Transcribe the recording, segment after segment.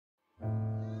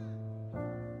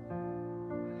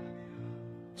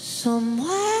Somewhere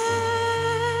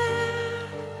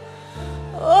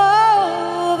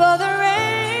over the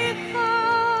rainbow,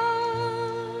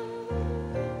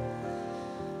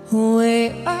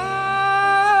 way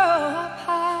up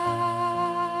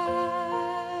high,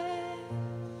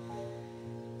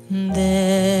 there's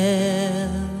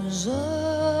a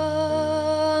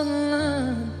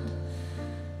land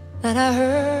that I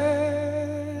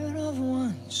heard of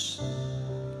once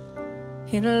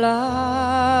in a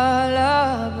lullaby.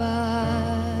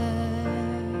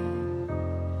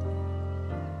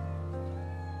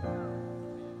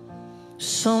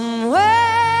 Somewhere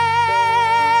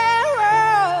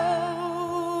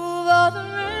over the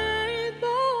rainbow,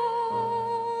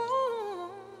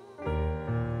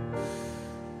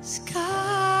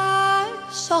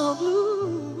 skies so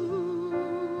blue,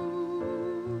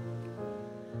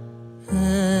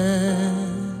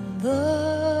 and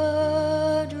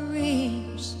the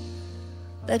dreams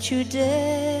that you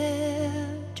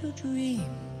dare to dream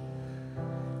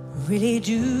really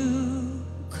do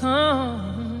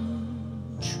come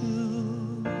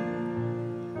true.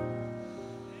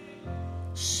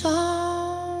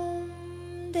 Someday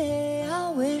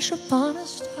I'll wish upon a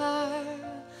star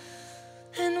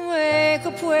and wake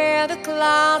up where the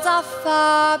clouds are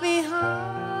far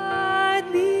behind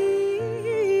me,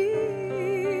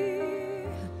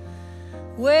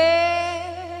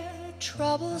 where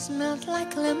troubles melt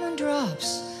like lemon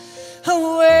drops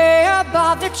away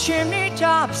above the chimney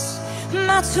tops.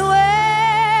 That's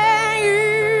where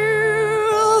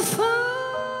you'll find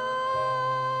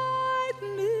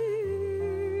me.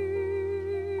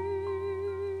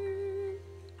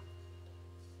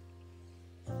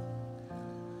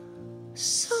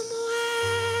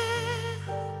 Somewhere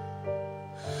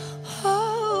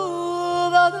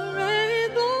over the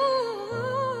rainbow,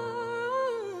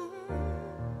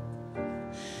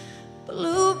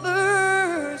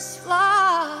 bluebirds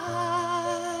fly,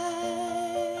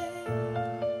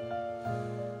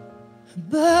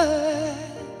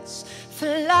 birds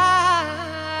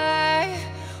fly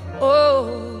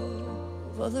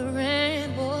over the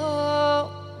rainbow.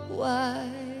 Why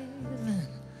then,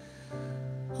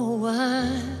 oh,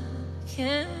 why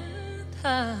can't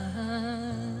I?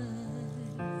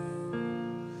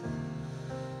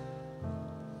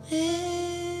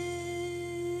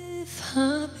 If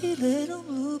happy little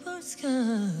bluebirds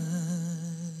can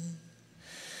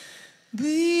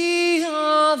be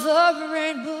on the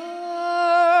rainbow,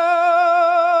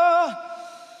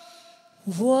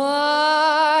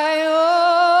 why,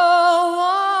 oh,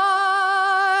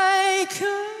 why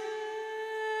can't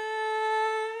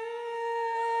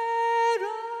I?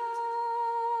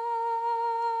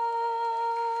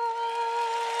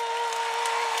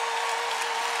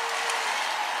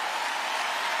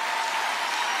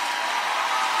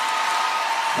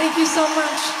 Thank you so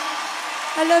much.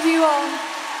 I love you all.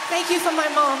 Thank you for my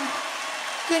mom.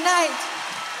 Good night.